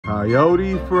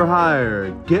Coyote for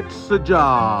Hire gets the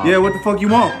job. Yeah, what the fuck you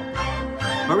want?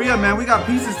 Hurry up, man. We got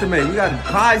pizzas to make. We got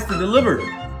pies to deliver.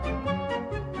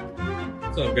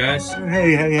 What's up, guys?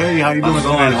 Hey, how you doing? How's it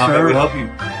going? How can we help you?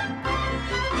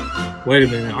 Wait a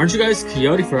minute, aren't you guys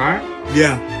CoyoteForHire?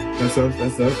 Yeah, that's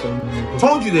us.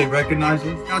 Told you they recognize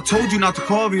us. I told you not to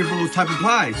call over here for those type of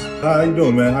pies. How you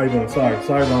doing, man? How you doing? Sorry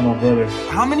about my brother.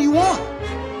 How many you want?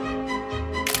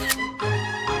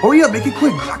 Hurry up, make it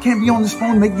quick. I can't be on this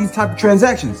phone making these type of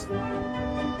transactions.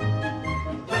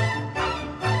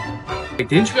 Hey,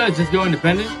 didn't you guys just go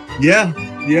independent? Yeah,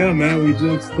 man. We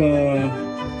just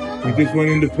went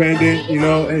independent, you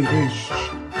know, and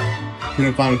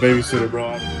couldn't find a babysitter,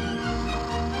 bro.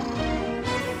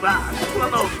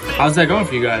 How's that going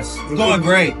for you guys? It's going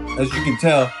great, as you can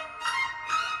tell.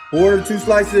 Order 2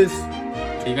 slices.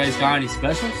 You guys got any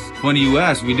specials? Funny you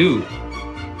ask, we do.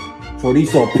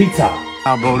 Chorizo pizza.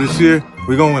 Nah, bro, this year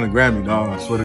we gonna win a Grammy, dog. I swear to